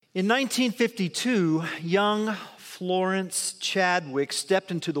In 1952, young Florence Chadwick stepped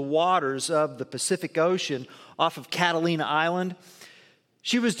into the waters of the Pacific Ocean off of Catalina Island.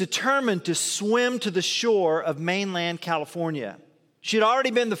 She was determined to swim to the shore of mainland California. She had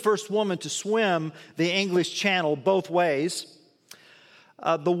already been the first woman to swim the English Channel both ways.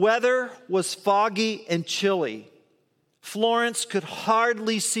 The weather was foggy and chilly. Florence could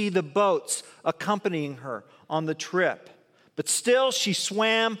hardly see the boats accompanying her on the trip. But still, she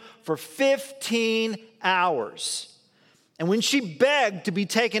swam for 15 hours. And when she begged to be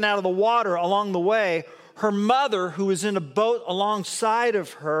taken out of the water along the way, her mother, who was in a boat alongside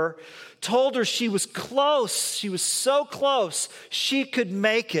of her, told her she was close. She was so close, she could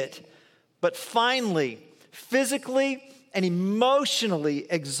make it. But finally, physically and emotionally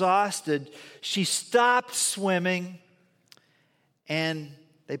exhausted, she stopped swimming and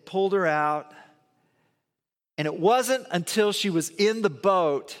they pulled her out. And it wasn't until she was in the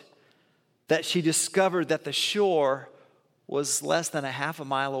boat that she discovered that the shore was less than a half a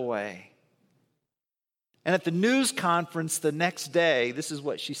mile away. And at the news conference the next day, this is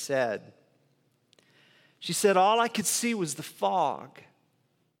what she said. She said, all I could see was the fog.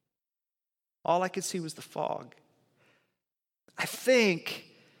 All I could see was the fog. I think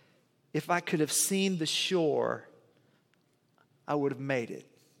if I could have seen the shore, I would have made it.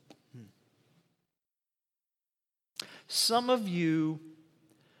 Some of you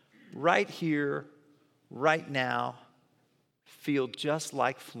right here, right now, feel just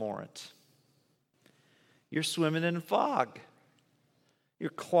like Florence. You're swimming in fog. You're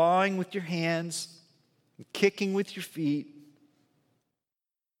clawing with your hands, kicking with your feet,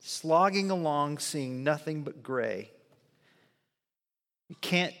 slogging along, seeing nothing but gray. You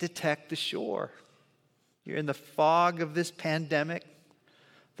can't detect the shore. You're in the fog of this pandemic,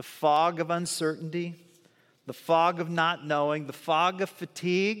 the fog of uncertainty, the fog of not knowing, the fog of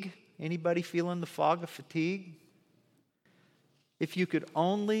fatigue. Anybody feeling the fog of fatigue? If you could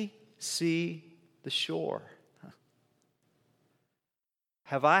only see the shore.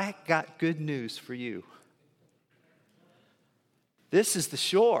 Have I got good news for you? This is the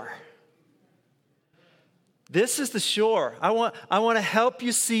shore. This is the shore. I want to help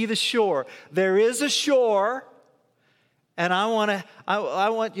you see the shore. There is a shore, and I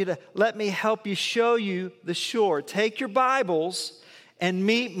want you to let me help you show you the shore. Take your Bibles and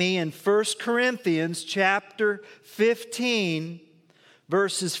meet me in 1 Corinthians chapter 15,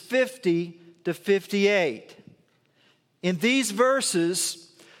 verses 50 to 58. In these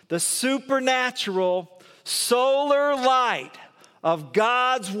verses, the supernatural solar light of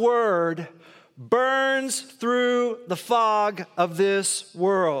God's Word burns through the fog of this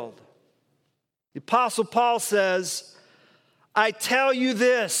world. The Apostle Paul says, I tell you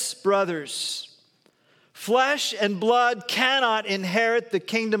this, brothers, flesh and blood cannot inherit the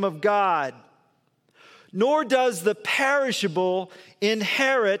kingdom of God, nor does the perishable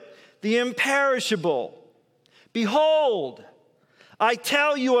inherit the imperishable. Behold, I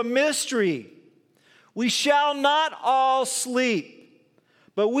tell you a mystery. We shall not all sleep,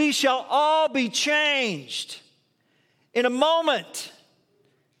 but we shall all be changed in a moment,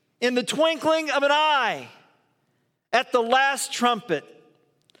 in the twinkling of an eye, at the last trumpet.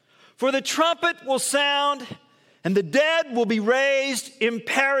 For the trumpet will sound, and the dead will be raised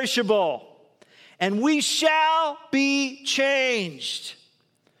imperishable, and we shall be changed.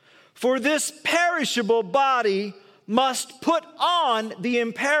 For this perishable body must put on the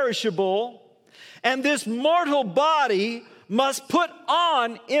imperishable, and this mortal body must put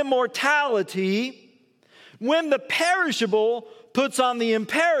on immortality. When the perishable puts on the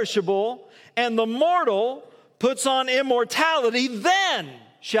imperishable, and the mortal puts on immortality, then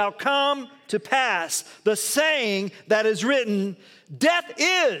shall come to pass the saying that is written, death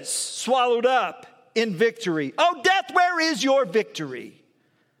is swallowed up in victory. Oh, death, where is your victory?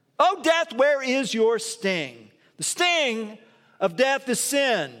 Oh, death, where is your sting? The sting of death is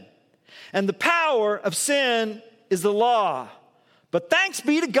sin, and the power of sin is the law. But thanks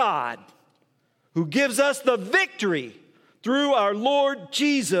be to God, who gives us the victory through our Lord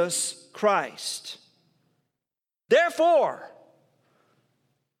Jesus Christ. Therefore,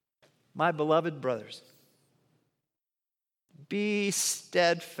 my beloved brothers, be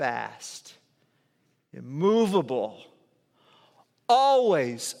steadfast, immovable,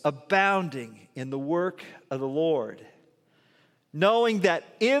 always abounding in the work of the Lord, knowing that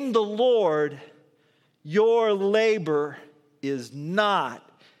in the Lord your labor is not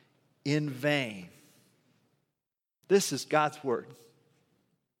in vain. This is God's word.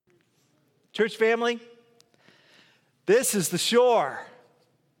 Church family, this is the shore.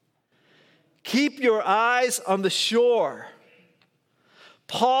 Keep your eyes on the shore.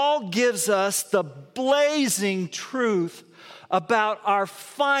 Paul gives us the blazing truth about our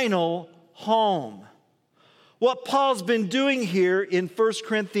final home. What Paul's been doing here in 1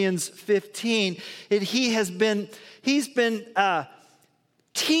 Corinthians 15, he's been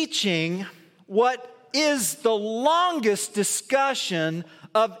teaching what is the longest discussion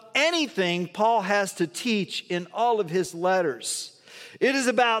of anything Paul has to teach in all of his letters. It is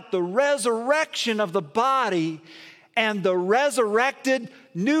about the resurrection of the body and the resurrected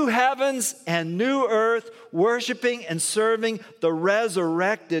new heavens and new earth, worshiping and serving the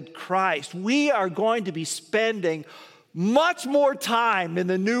resurrected Christ. We are going to be spending much more time in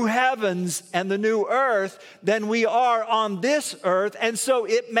the new heavens and the new earth than we are on this earth. And so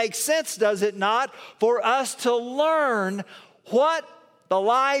it makes sense, does it not, for us to learn what the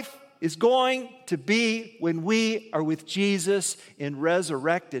life is going to be when we are with Jesus in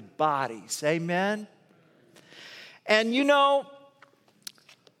resurrected bodies. Amen? And you know,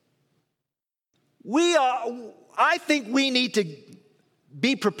 I think we need to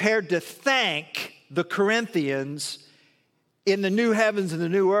be prepared to thank the Corinthians in the new heavens and the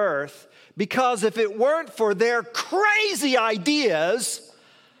new earth, because if it weren't for their crazy ideas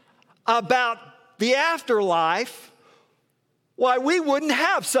about the afterlife, why, we wouldn't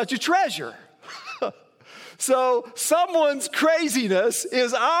have such a treasure. So someone's craziness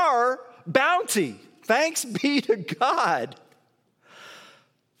is our bounty. Thanks be to God.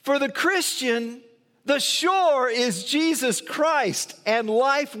 For the Christian, the shore is Jesus Christ and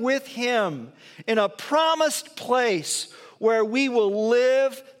life with Him in a promised place where we will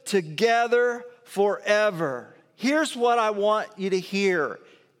live together forever. Here's what I want you to hear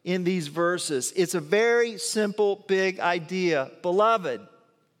in these verses. It's a very simple, big idea. Beloved,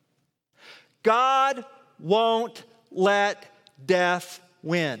 God won't let death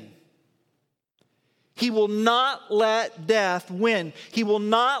win. He will not let death win. He will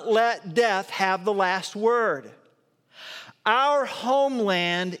not let death have the last word. Our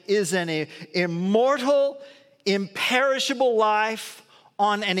homeland is an immortal, imperishable life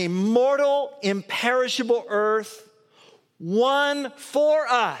on an immortal, imperishable earth, won for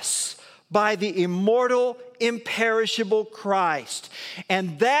us by the immortal, imperishable Christ.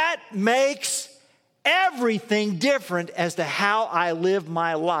 And that makes everything different as to how I live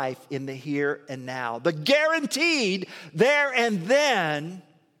my life in the here and now. The guaranteed there and then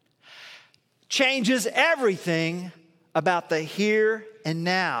changes everything about the here and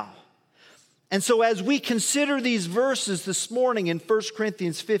now. And so as we consider these verses this morning in 1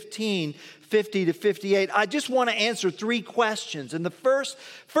 Corinthians 15, 50 to 58, I just want to answer three questions. And the first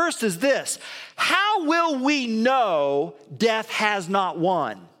is this: how will we know death has not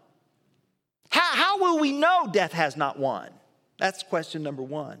won? How will we know death has not won? That's question number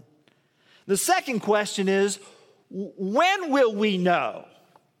one. The second question is, when will we know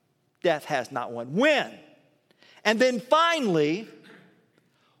death has not won? When? And then finally,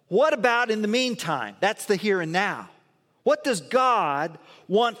 what about in the meantime? That's the here and now. What does God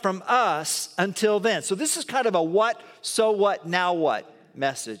want from us until then? So this is kind of a what, so what, now what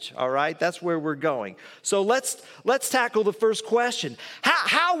message, all right? That's where we're going. So let's tackle the first question.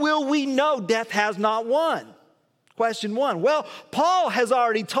 How will we know death has not won? Question one. Well, Paul has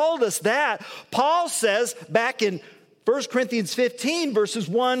already told us that. Paul says back in 1 Corinthians 15, verses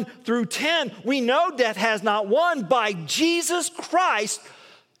 1 through 10, we know death has not won by Jesus Christ,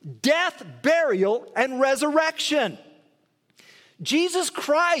 death, burial, and resurrection. Jesus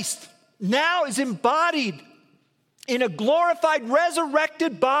Christ now is embodied in a glorified,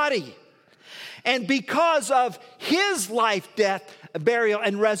 resurrected body. And because of His life, death, burial,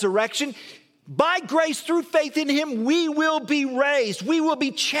 and resurrection, by grace through faith in Him, we will be raised. We will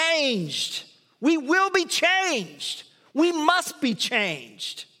be changed. We will be changed. We must be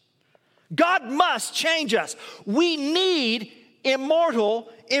changed. God must change us. We need immortal,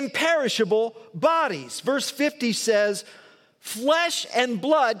 imperishable bodies. Verse 50 says, flesh and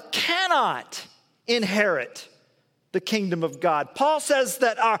blood cannot inherit the kingdom of God. Paul says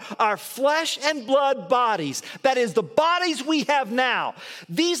that our flesh and blood bodies, that is the bodies we have now,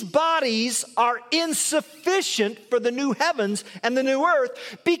 these bodies are insufficient for the new heavens and the new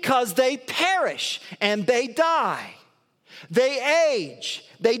earth because they perish and they die. They age,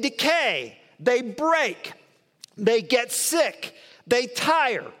 they decay, they break, they get sick, they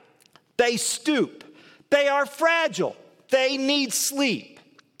tire, they stoop, they are fragile, they need sleep,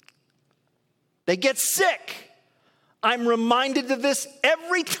 they get sick. I'm reminded of this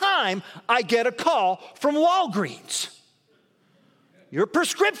every time I get a call from Walgreens. Your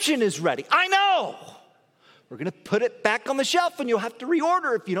prescription is ready. I know. We're going to put it back on the shelf and you'll have to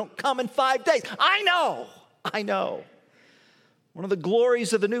reorder if you don't come in 5 days. I know. One of the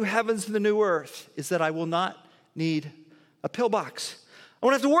glories of the new heavens and the new earth is that I will not need a pillbox. I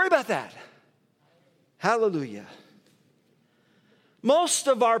won't have to worry about that. Hallelujah. Most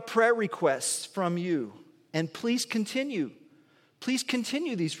of our prayer requests from you, and please continue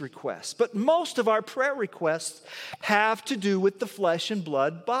these requests, but most of our prayer requests have to do with the flesh and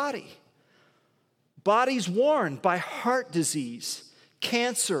blood body. Bodies worn by heart disease,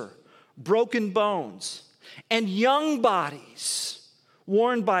 cancer, broken bones, and young bodies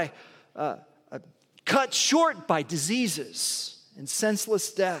worn by, cut short by diseases and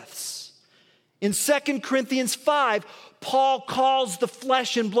senseless deaths. In 2 Corinthians 5, Paul calls the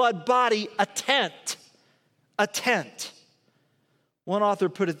flesh and blood body a tent. A tent. One author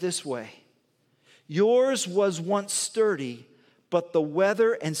put it this way: yours was once sturdy, but the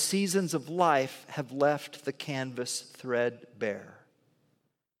weather and seasons of life have left the canvas threadbare.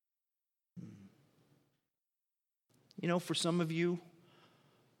 You know, for some of you,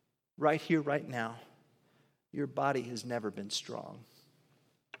 right here, right now, your body has never been strong.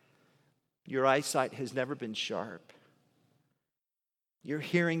 Your eyesight has never been sharp. Your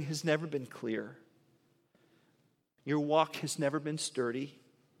hearing has never been clear. Your walk has never been sturdy.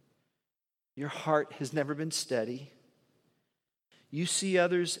 Your heart has never been steady. You see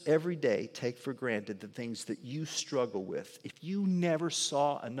others every day take for granted the things that you struggle with. If you never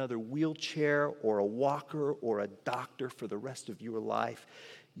saw another wheelchair or a walker or a doctor for the rest of your life,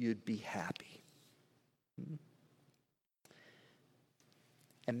 you'd be happy.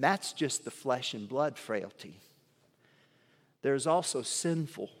 And that's just the flesh and blood frailty. There's also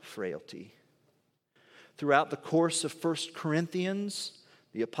sinful frailty. Throughout the course of 1 Corinthians,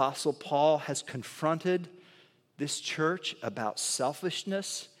 the Apostle Paul has confronted this church about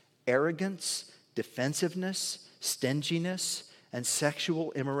selfishness, arrogance, defensiveness, stinginess, and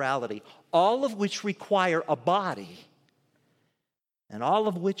sexual immorality, all of which require a body, and all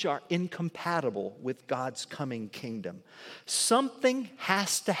of which are incompatible with God's coming kingdom. Something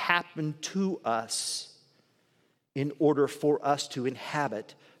has to happen to us in order for us to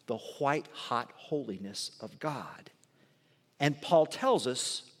inhabit the white-hot holiness of God. And Paul tells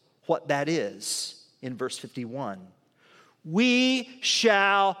us what that is in verse 51. We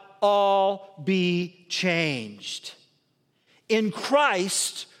shall all be changed. In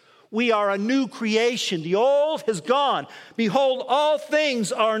Christ, we are a new creation. The old has gone. Behold, all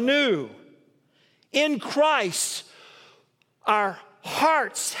things are new. In Christ, our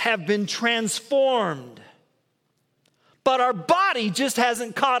hearts have been transformed. But our body just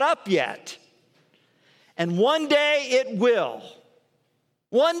hasn't caught up yet. And one day it will.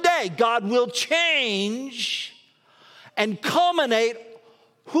 One day God will change and culminate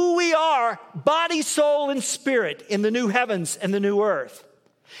who we are, body, soul, and spirit, in the new heavens and the new earth.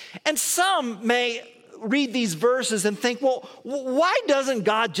 And some may read these verses and think, well, why doesn't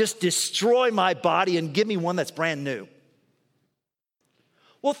God just destroy my body and give me one that's brand new?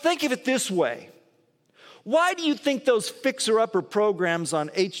 Well, think of it this way. Why do you think those fixer-upper programs on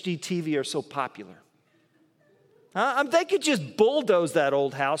HGTV are so popular? They could just bulldoze that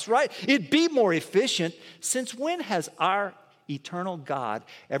old house, right? It'd be more efficient. Since when has our eternal God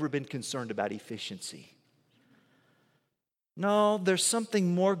ever been concerned about efficiency? No, there's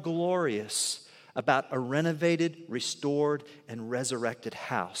something more glorious about a renovated, restored, and resurrected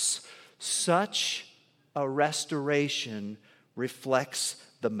house. Such a restoration reflects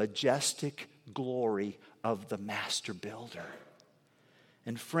the majestic glory of the master builder.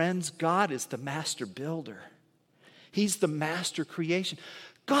 And friends, God is the master builder. He's the master creation.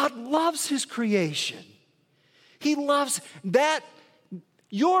 God loves his creation. He loves that.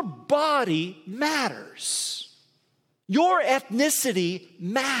 Your body matters. Your ethnicity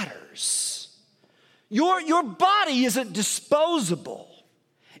matters. Your body isn't disposable.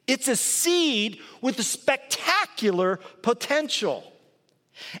 It's a seed with a spectacular potential.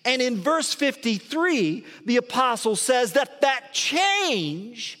 And in verse 53, the apostle says that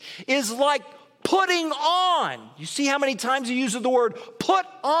change is like putting on. You see how many times he uses the word put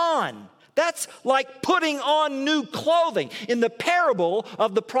on? That's like putting on new clothing. In the parable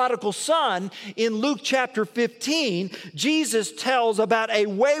of the prodigal son in Luke chapter 15, Jesus tells about a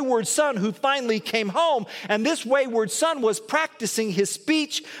wayward son who finally came home. And this wayward son was practicing his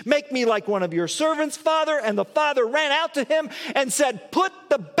speech, "Make me like one of your servants, Father." And the father ran out to him and said, "Put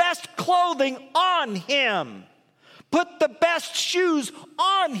the best clothing on him. Put the best shoes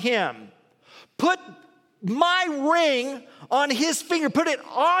on him. Put my ring on his finger. Put it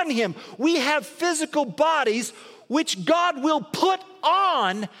on him." We have physical bodies which God will put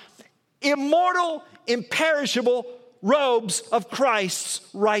on immortal, imperishable robes of Christ's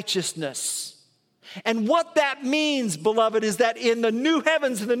righteousness. And what that means, beloved, is that in the new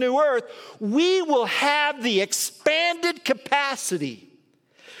heavens and the new earth, we will have the expanded capacity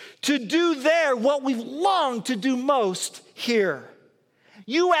to do there what we've longed to do most here.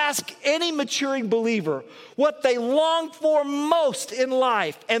 You ask any maturing believer what they long for most in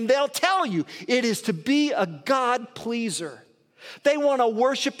life, and they'll tell you it is to be a God pleaser. They want to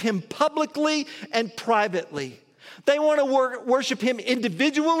worship Him publicly and privately. They want to worship Him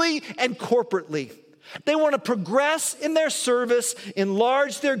individually and corporately. They want to progress in their service,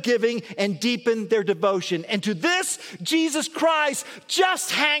 enlarge their giving, and deepen their devotion. And to this, Jesus cries,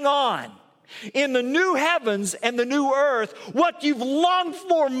 just hang on. In the new heavens and the new earth, what you've longed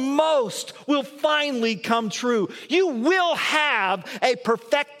for most will finally come true. You will have a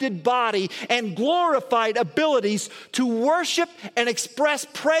perfected body and glorified abilities to worship and express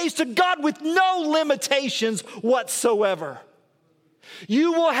praise to God with no limitations whatsoever.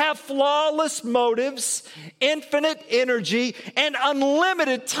 You will have flawless motives, infinite energy, and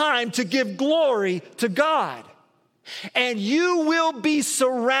unlimited time to give glory to God. And you will be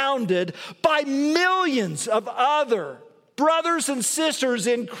surrounded by millions of other brothers and sisters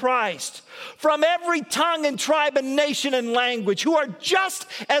in Christ from every tongue and tribe and nation and language who are just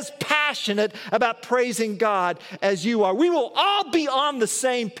as passionate about praising God as you are. We will all be on the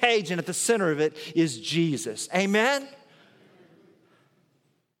same page, and at the center of it is Jesus. Amen?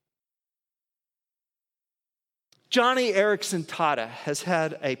 Johnny Erickson Tata has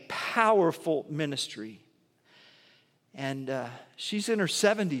had a powerful ministry. And she's in her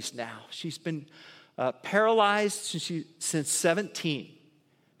 70s now. She's been paralyzed since 17.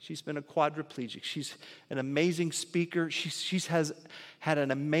 She's been a quadriplegic. She's an amazing speaker. She's had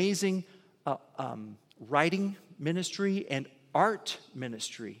an amazing writing ministry and art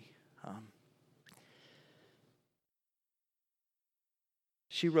ministry.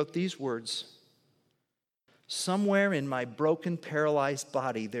 She wrote these words: "Somewhere in my broken, paralyzed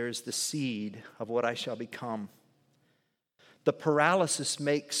body, there is the seed of what I shall become. The paralysis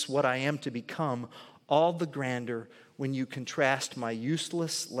makes what I am to become all the grander when you contrast my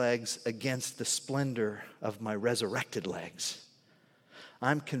useless legs against the splendor of my resurrected legs.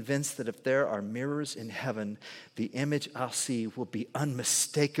 I'm convinced that if there are mirrors in heaven, the image I'll see will be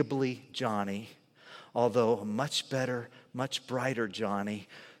unmistakably Johnny, although a much better, much brighter Johnny,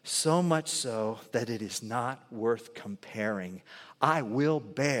 so much so that it is not worth comparing. I will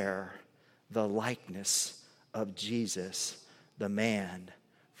bear the likeness of Jesus, the man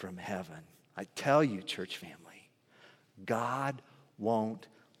from heaven." I tell you, church family, God won't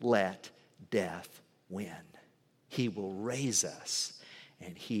let death win. He will raise us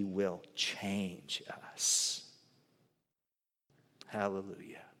and He will change us.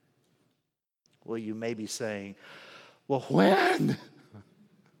 Hallelujah. Well, you may be saying, well, when?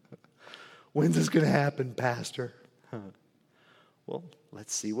 When's this going to happen, Pastor? Well,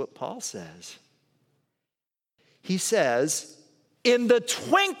 let's see what Paul says. He says, in the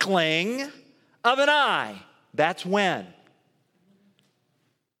twinkling of an eye. That's when.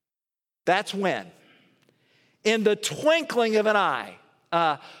 That's when. In the twinkling of an eye.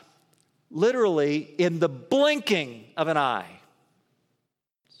 Literally, in the blinking of an eye.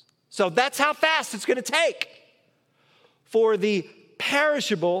 So that's how fast it's going to take for the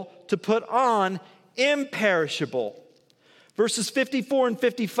perishable to put on imperishable. Verses 54 and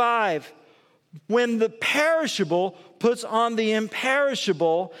 55. When the perishable puts on the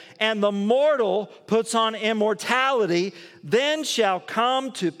imperishable, and the mortal puts on immortality, then shall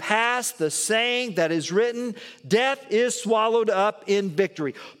come to pass the saying that is written, death is swallowed up in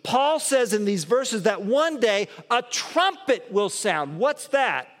victory. Paul says in these verses that one day a trumpet will sound. What's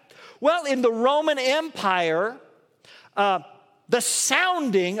that? Well, in the Roman Empire, the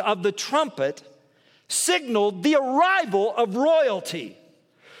sounding of the trumpet signaled the arrival of royalty.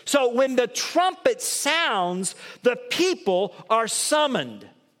 So when the trumpet sounds, the people are summoned.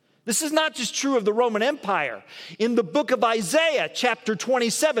 This is not just true of the Roman Empire. In the book of Isaiah, chapter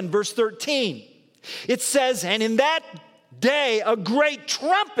 27, verse 13, it says, "And in that day a great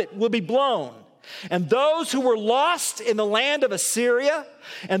trumpet will be blown, and those who were lost in the land of Assyria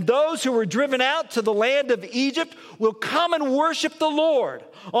and those who were driven out to the land of Egypt will come and worship the Lord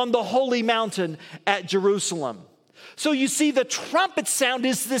on the holy mountain at Jerusalem." So you see, the trumpet sound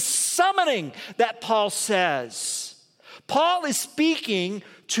is this summoning that Paul says. Paul is speaking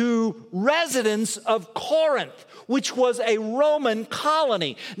to residents of Corinth, which was a Roman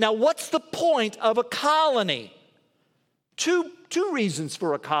colony. Now, what's the point of a colony? Two reasons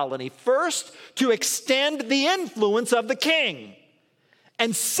for a colony. First, to extend the influence of the king.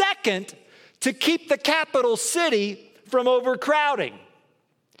 And second, to keep the capital city from overcrowding.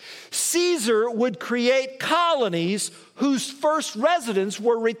 Caesar would create colonies whose first residents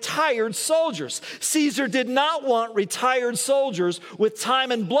were retired soldiers. Caesar did not want retired soldiers with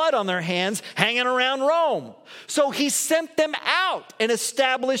time and blood on their hands hanging around Rome. So he sent them out and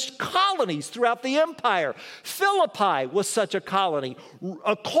established colonies throughout the empire. Philippi was such a colony.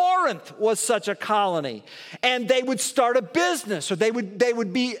 Corinth was such a colony. And they would start a business, or they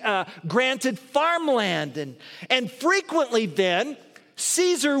would be granted farmland. And frequently then,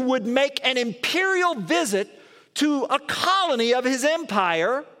 Caesar would make an imperial visit to a colony of his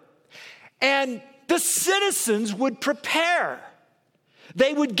empire, and the citizens would prepare.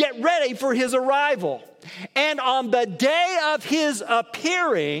 They would get ready for his arrival. And on the day of his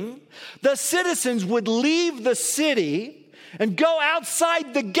appearing, the citizens would leave the city and go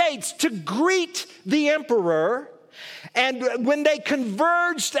outside the gates to greet the emperor. And when they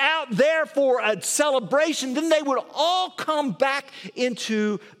converged out there for a celebration, then they would all come back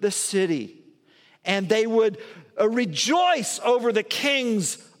into the city. And they would rejoice over the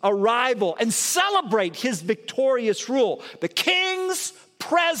king's arrival and celebrate his victorious rule. The king's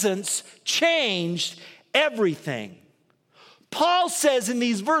presence changed everything. Paul says in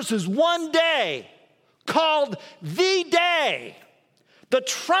these verses, one day, called the day, the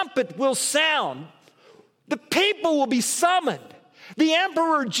trumpet will sound. The people will be summoned. The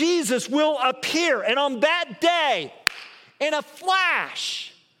Emperor Jesus will appear. And on that day, in a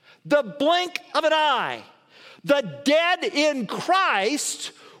flash, the blink of an eye, the dead in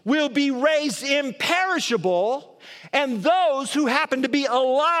Christ will be raised imperishable, and those who happen to be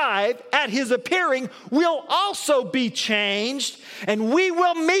alive at his appearing will also be changed, and we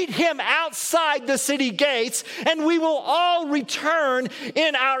will meet him outside the city gates, and we will all return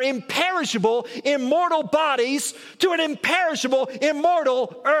in our imperishable, immortal bodies to an imperishable,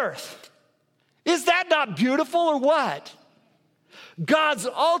 immortal earth. Is that not beautiful or what? God's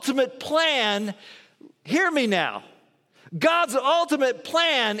ultimate plan, hear me now, God's ultimate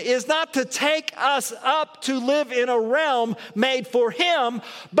plan is not to take us up to live in a realm made for him,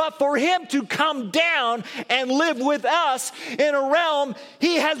 but for him to come down and live with us in a realm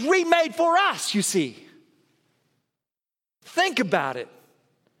he has remade for us, you see. Think about it.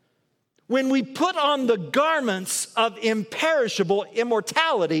 When we put on the garments of imperishable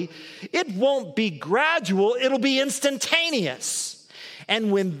immortality, it won't be gradual, it'll be instantaneous.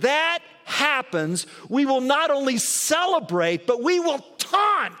 And when that happens, we will not only celebrate, but we will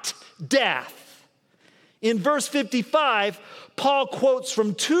taunt death. In verse 55, Paul quotes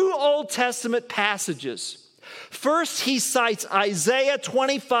from two Old Testament passages. First, he cites Isaiah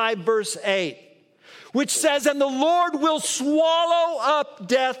 25, verse 8, which says, "And the Lord will swallow up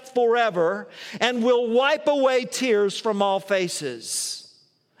death forever and will wipe away tears from all faces."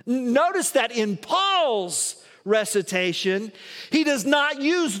 Notice that in Paul's recitation, he does not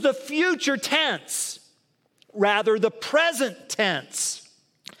use the future tense, rather the present tense.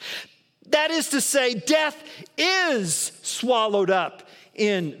 That is to say, death is swallowed up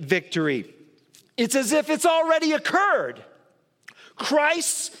in victory. It's as if it's already occurred.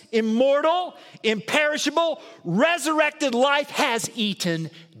 Christ's immortal, imperishable, resurrected life has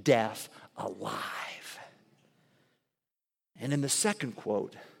eaten death alive. And in the second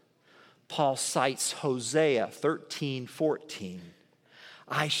quote, Paul cites Hosea 13:14.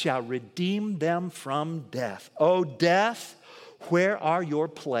 "I shall redeem them from death. O death, where are your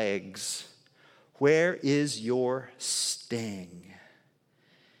plagues? Where is your sting?"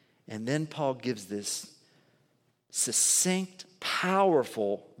 And then Paul gives this succinct,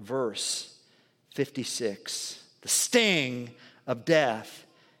 powerful verse 56. "The sting of death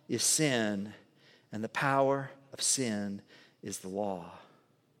is sin, and the power of sin is the law."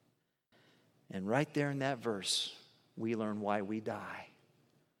 And right there in that verse, we learn why we die.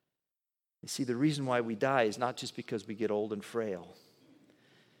 You see, the reason why we die is not just because we get old and frail.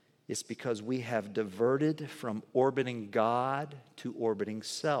 It's because we have diverted from orbiting God to orbiting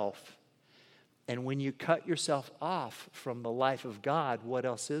self. And when you cut yourself off from the life of God, what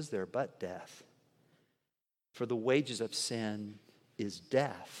else is there but death? For the wages of sin is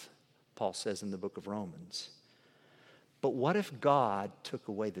death, Paul says in the book of Romans. But what if God took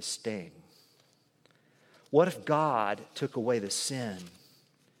away the sting? What if God took away the sin?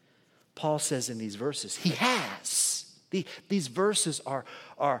 Paul says in these verses, he has. These verses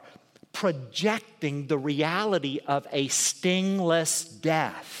are projecting the reality of a stingless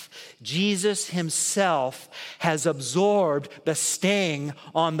death. Jesus himself has absorbed the sting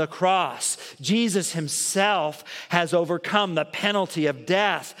on the cross. Jesus himself has overcome the penalty of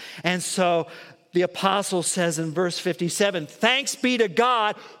death. And so the apostle says in verse 57, "Thanks be to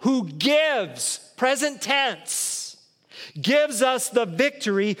God who gives," present tense, gives us the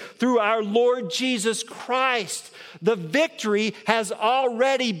victory through our Lord Jesus Christ. The victory has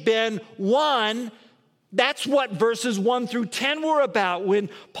already been won. That's what verses 1 through 10 were about when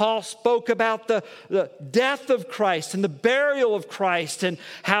Paul spoke about the death of Christ and the burial of Christ and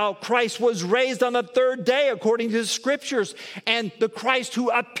how Christ was raised on the third day according to the Scriptures, and the Christ who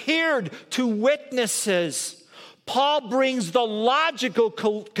appeared to witnesses. Paul brings the logical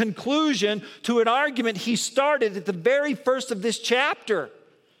conclusion to an argument he started at the very first of this chapter.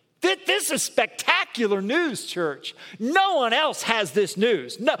 This is spectacular news, church. No one else has this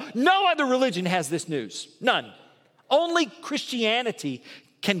news. No other religion has this news. None. Only Christianity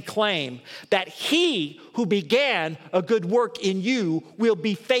can claim that he who began a good work in you will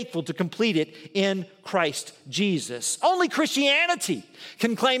be faithful to complete it in Christ Jesus. Only Christianity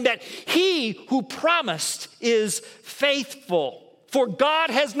can claim that he who promised is faithful. For God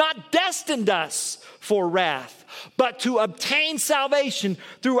has not destined us for wrath, but to obtain salvation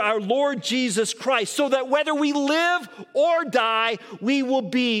through our Lord Jesus Christ, so that whether we live or die, we will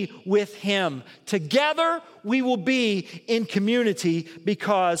be with him. Together, we will be in community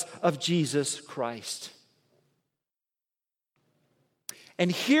because of Jesus Christ.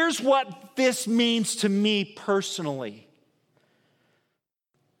 And here's what this means to me personally.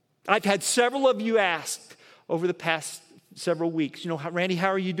 I've had several of you ask over the past several weeks, Randy, how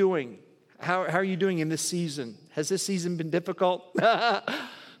are you doing? How are you doing in this season? Has this season been difficult?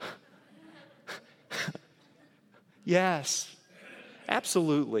 Yes,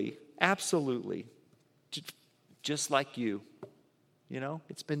 absolutely, absolutely. Just like you,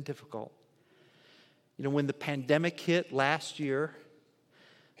 it's been difficult. When the pandemic hit about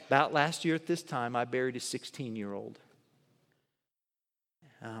last year at this time, I buried a 16-year-old.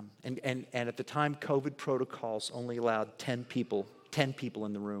 And at the time, COVID protocols only allowed 10 people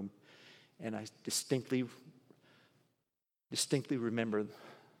in the room. And I distinctly remember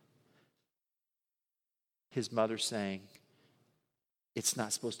his mother saying, "It's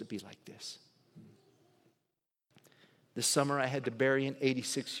not supposed to be like this." This summer, I had to bury an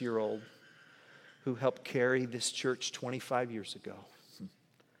 86-year-old who helped carry this church 25 years ago.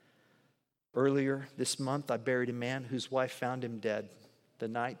 Earlier this month, I buried a man whose wife found him dead. The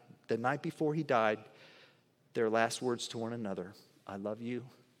night before he died, their last words to one another, "I love you.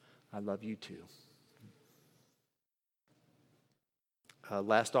 I love you too."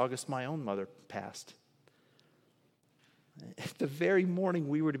 Last August, my own mother passed. The very morning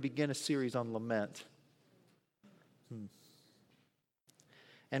we were to begin a series on lament.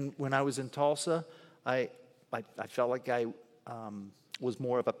 And when I was in Tulsa, I felt like I was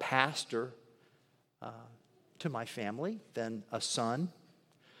more of a pastor to my family than a son,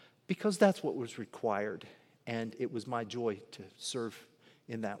 because that's what was required, and it was my joy to serve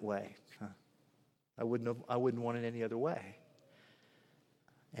in that way. I wouldn't want it any other way.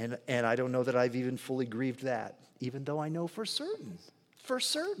 And I don't know that I've even fully grieved that, even though I know for certain,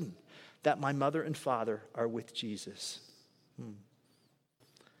 that my mother and father are with Jesus.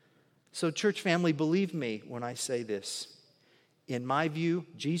 So church family, believe me when I say this. In my view,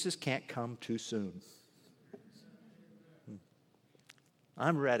 Jesus can't come too soon.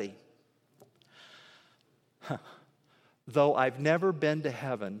 I'm ready. Though I've never been to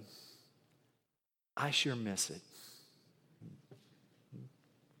heaven, I sure miss it.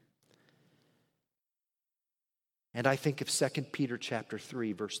 And I think of 2 Peter chapter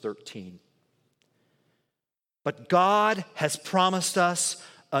 3, verse 13. But God has promised us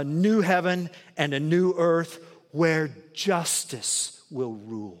a new heaven and a new earth where justice will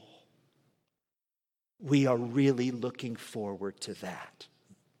rule. We are really looking forward to that.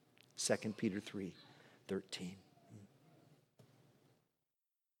 2 Peter 3, 13.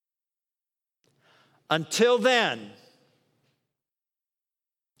 Until then,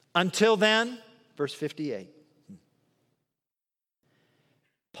 verse 58.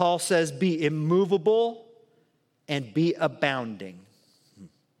 Paul says, be immovable and be abounding.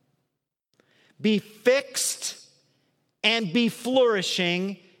 Be fixed and be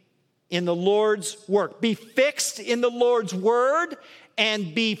flourishing in the Lord's work. Be fixed in the Lord's word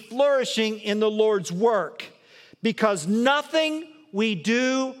and be flourishing in the Lord's work. Because nothing we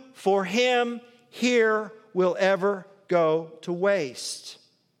do for him here will ever go to waste.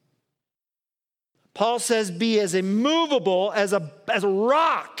 Paul says, be as immovable as a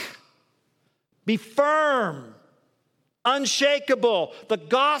rock. Be firm, unshakable. The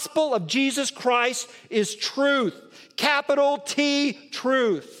gospel of Jesus Christ is truth. Capital T,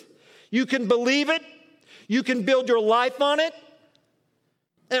 truth. You can believe it. You can build your life on it.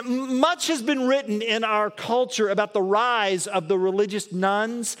 And much has been written in our culture about the rise of the religious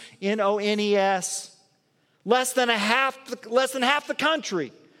nuns, N-O-N-E-S. Less than half the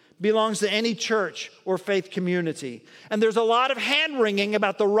country belongs to any church or faith community. And there's a lot of hand-wringing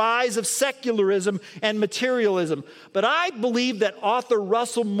about the rise of secularism and materialism. But I believe that author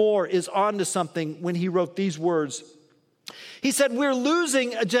Russell Moore is onto something when he wrote these words. He said, we're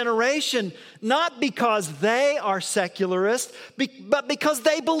losing a generation not because they are secularist, but because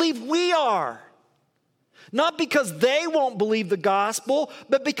they believe we are. Not because they won't believe the gospel,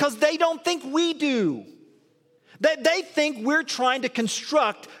 but because they don't think we do. They think we're trying to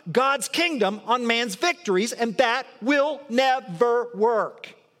construct God's kingdom on man's victories, and that will never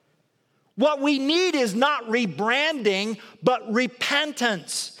work. What we need is not rebranding, but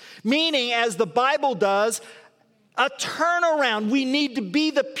repentance. Meaning, as the Bible does, a turnaround. We need to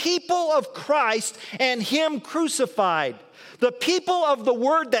be the people of Christ and Him crucified. The people of the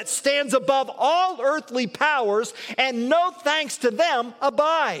Word that stands above all earthly powers, and no thanks to them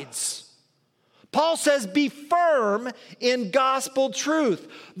abides. Paul says, be firm in gospel truth.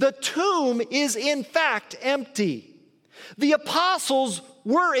 The tomb is in fact empty. The apostles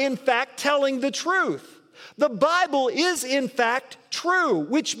were in fact telling the truth. The Bible is in fact true,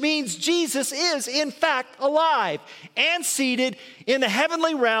 which means Jesus is in fact alive and seated in the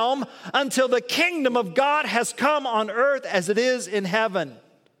heavenly realm until the kingdom of God has come on earth as it is in heaven.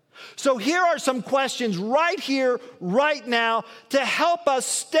 So here are some questions right here, right now, to help us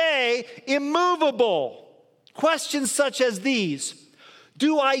stay immovable. Questions such as these.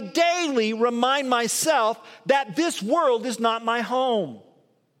 Do I daily remind myself that this world is not my home?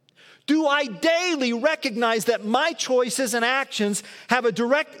 Do I daily recognize that my choices and actions have a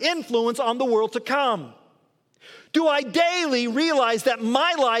direct influence on the world to come? Do I daily realize that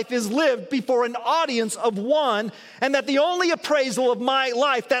my life is lived before an audience of one, and that the only appraisal of my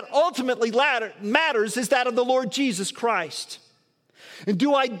life that ultimately matters is that of the Lord Jesus Christ? And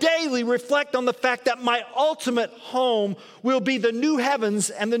do I daily reflect on the fact that my ultimate home will be the new heavens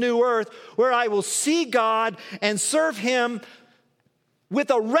and the new earth, where I will see God and serve Him with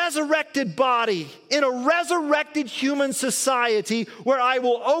a resurrected body in a resurrected human society, where I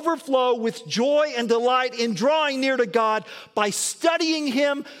will overflow with joy and delight in drawing near to God by studying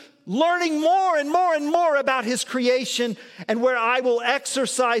Him, learning more and more and more about His creation, and where I will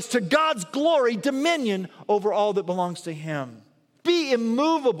exercise to God's glory dominion over all that belongs to Him. Be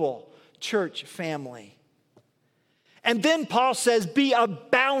immovable, church family. And then Paul says, be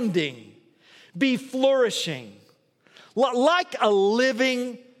abounding, be flourishing. Like a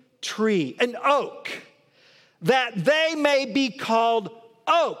living tree, an oak, that they may be called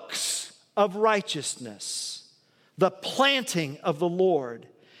oaks of righteousness, the planting of the Lord,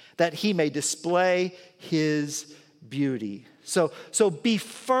 that He may display His beauty. So be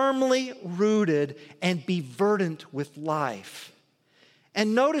firmly rooted and be verdant with life.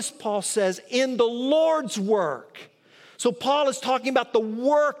 And notice Paul says, in the Lord's work. So Paul is talking about the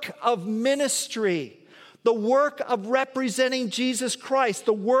work of ministry, the work of representing Jesus Christ,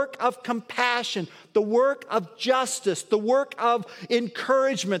 the work of compassion, the work of justice, the work of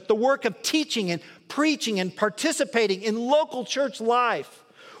encouragement, the work of teaching and preaching and participating in local church life.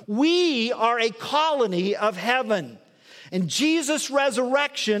 We are a colony of heaven. And Jesus'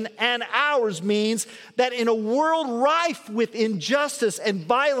 resurrection and ours means that in a world rife with injustice and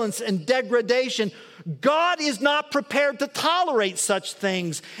violence and degradation, God is not prepared to tolerate such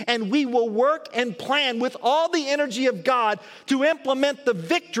things, and we will work and plan with all the energy of God to implement the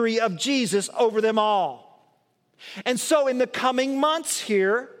victory of Jesus over them all. And so in the coming months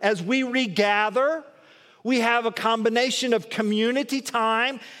here, as we regather, we have a combination of community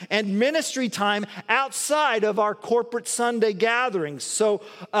time and ministry time outside of our corporate Sunday gatherings. So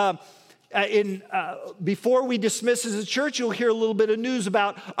before we dismiss as a church, you'll hear a little bit of news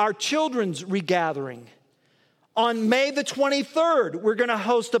about our children's regathering. On May the 23rd, we're going to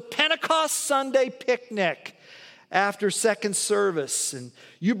host a Pentecost Sunday picnic after second service. And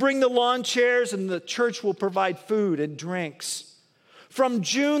you bring the lawn chairs, and the church will provide food and drinks. From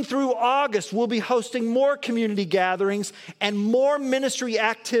June through August, we'll be hosting more community gatherings and more ministry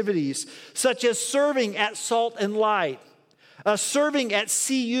activities, such as serving at Salt and Light, serving at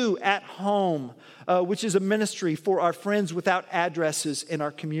CU at Home, which is a ministry for our friends without addresses in our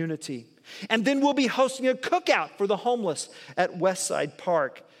community. And then we'll be hosting a cookout for the homeless at Westside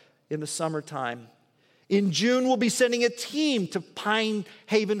Park in the summertime. In June, we'll be sending a team to Pine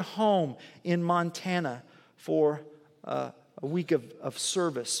Haven Home in Montana for a week of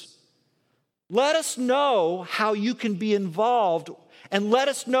service. Let us know how you can be involved, and let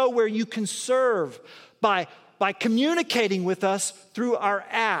us know where you can serve by communicating with us through our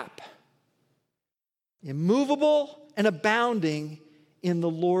app. Immovable and abounding in the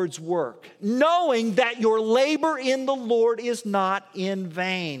Lord's work, knowing that your labor in the Lord is not in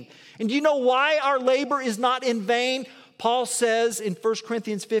vain. And do you know why our labor is not in vain? Paul says in 1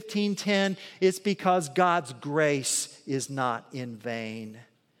 Corinthians 15:10, it's because God's grace is not in vain.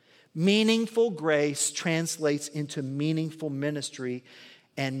 Meaningful grace translates into meaningful ministry,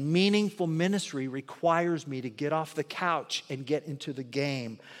 and meaningful ministry requires me to get off the couch and get into the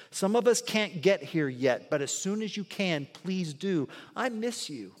game. Some of us can't get here yet, but as soon as you can, please do. I miss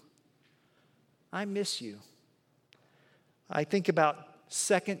you. I miss you. I think about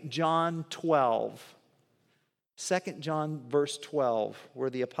 2 John 12. 2 John verse 12, where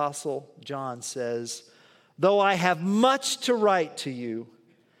the Apostle John says, "Though I have much to write to you,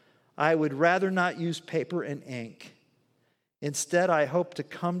 I would rather not use paper and ink. Instead, I hope to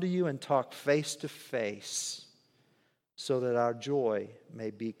come to you and talk face to face so that our joy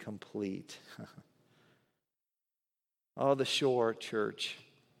may be complete." Oh, the shore, church.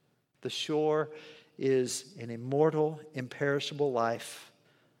 The shore is an immortal, imperishable life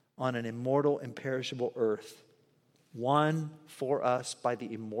on an immortal, imperishable earth, won for us by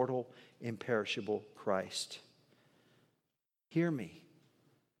the immortal, imperishable Christ. Hear me.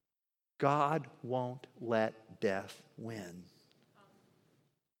 God won't let death win.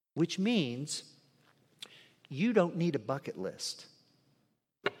 Which means you don't need a bucket list.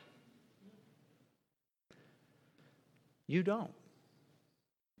 You don't.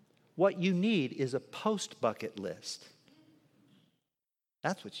 What you need is a post-bucket list.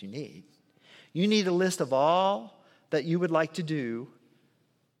 That's what you need. You need a list of all that you would like to do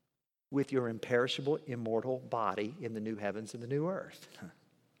with your imperishable, immortal body in the new heavens and the new earth.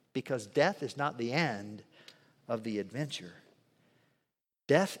 Because death is not the end of the adventure.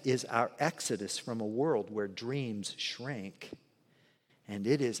 Death is our exodus from a world where dreams shrink. And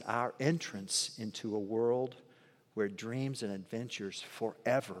it is our entrance into a world where dreams and adventures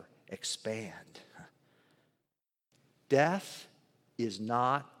forever expand. Death is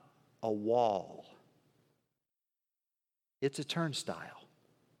not a wall. It's a turnstile.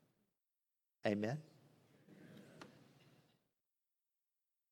 Amen.